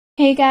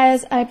Hey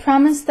guys, I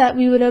promised that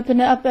we would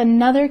open up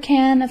another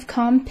can of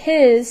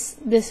Compiz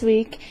this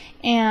week,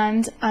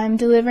 and I'm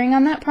delivering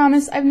on that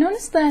promise. I've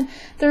noticed that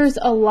there's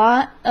a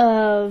lot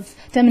of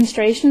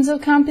demonstrations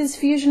of Compiz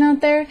Fusion out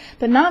there,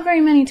 but not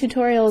very many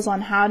tutorials on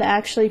how to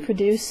actually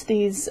produce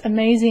these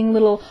amazing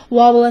little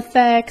wobble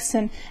effects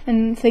and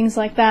things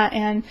like that.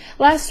 And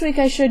last week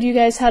I showed you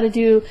guys how to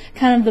do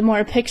kind of the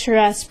more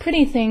picturesque,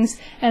 pretty things,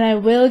 and I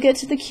will get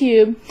to the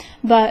cube,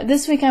 but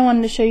this week I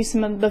wanted to show you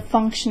some of the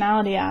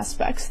functionality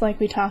aspects like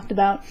we talked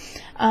about.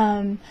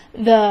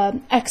 The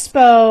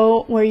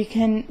Expo, where you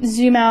can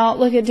zoom out,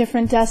 look at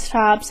different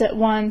desktops at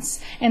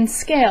once, and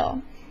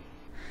scale.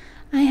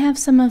 I have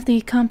some of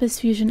the Compiz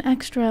Fusion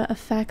Extra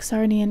effects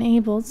already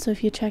enabled, so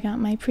if you check out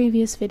my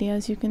previous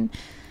videos you can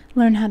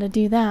learn how to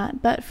do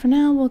that. But for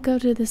now we'll go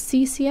to the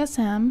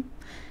CCSM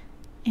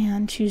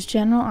and choose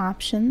General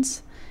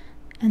Options,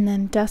 and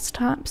then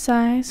Desktop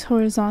Size,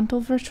 Horizontal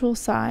Virtual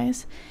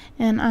Size,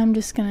 and I'm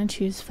just going to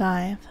choose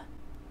 5.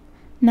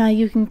 Now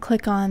you can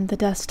click on the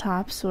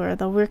desktops or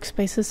the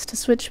workspaces to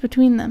switch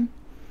between them,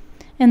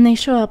 and they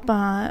show up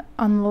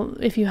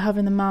if you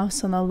hover the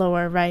mouse on the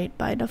lower right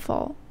by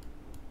default.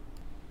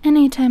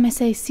 Anytime I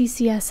say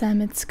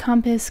CCSM, it's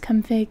Compiz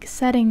Config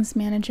Settings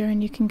Manager,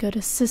 and you can go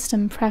to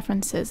System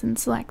Preferences and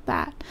select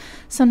that.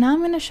 So now I'm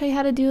going to show you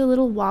how to do a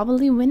little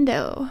wobbly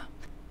window.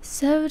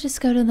 So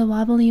just go to the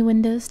Wobbly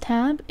Windows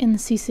tab in the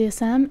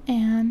CCSM,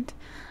 and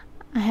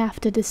I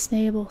have to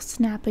disable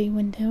Snappy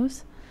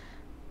Windows.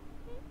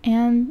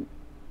 And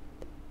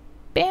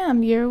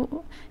bam,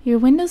 your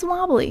window's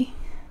wobbly.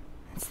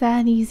 It's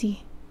that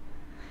easy.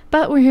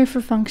 But we're here for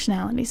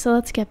functionality, so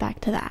let's get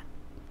back to that.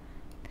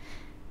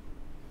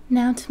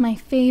 Now to my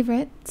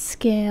favorite,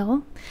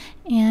 scale,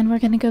 and we're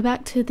going to go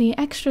back to the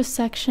extra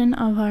section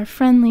of our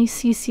friendly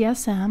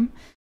CCSM.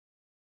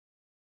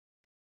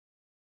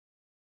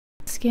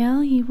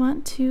 Scale, you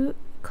want to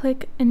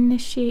click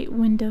Initiate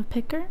Window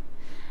Picker,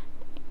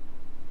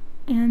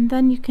 and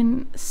then you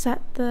can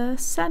set the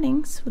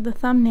settings. With the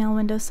thumbnail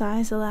window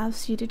size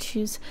allows you to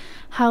choose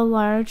how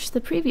large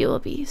the preview will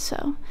be.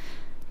 So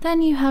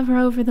then you hover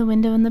over the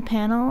window in the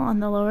panel on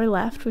the lower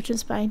left, which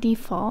is by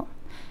default,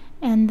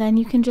 and then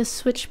you can just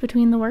switch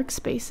between the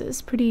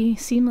workspaces pretty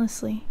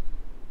seamlessly.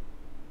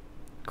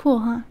 Cool,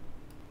 huh?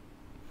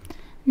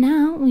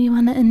 Now we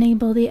want to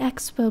enable the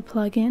Expo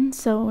plugin,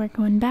 so we're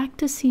going back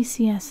to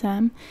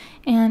CCSM,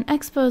 and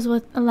Expo is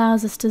what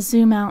allows us to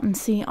zoom out and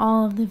see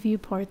all of the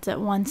viewports at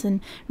once and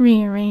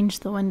rearrange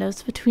the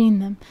windows between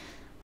them.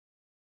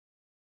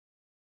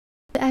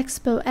 The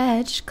Expo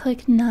Edge,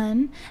 click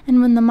None,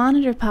 and when the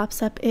monitor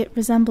pops up it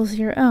resembles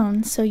your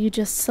own, so you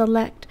just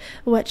select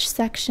which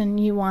section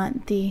you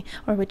want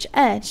or which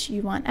edge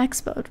you want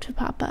Expo to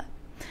pop up.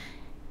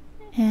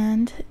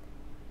 And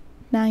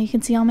now you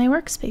can see all my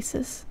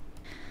workspaces.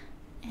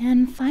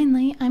 And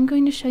finally, I'm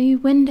going to show you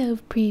window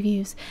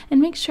previews, and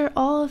make sure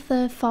all of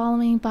the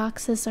following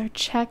boxes are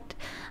checked.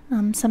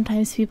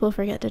 Sometimes people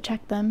forget to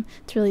check them.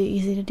 It's really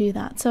easy to do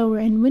that. So we're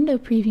in window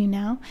preview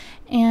now,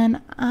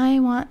 and I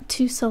want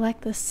to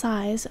select the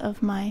size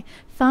of my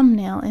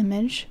thumbnail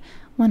image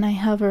when I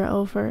hover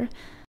over.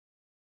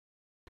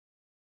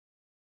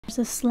 There's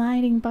a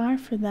sliding bar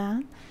for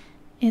that.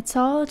 It's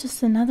all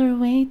just another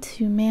way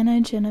to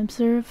manage and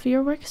observe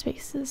your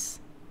workspaces.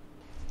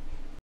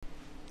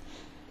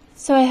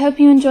 So I hope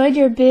you enjoyed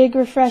your big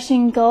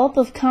refreshing gulp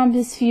of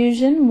Compiz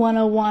Fusion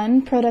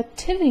 101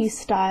 productivity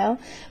style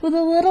with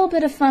a little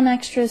bit of fun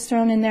extras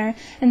thrown in there.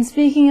 And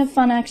speaking of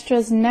fun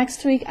extras,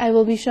 next week I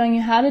will be showing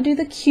you how to do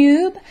the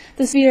cube,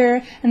 the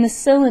sphere, and the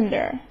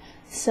cylinder.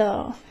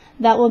 So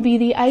that will be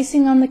the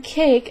icing on the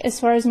cake as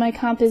far as my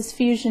Compiz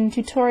Fusion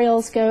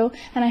tutorials go,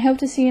 and I hope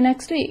to see you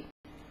next week.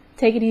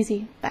 Take it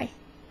easy. Bye.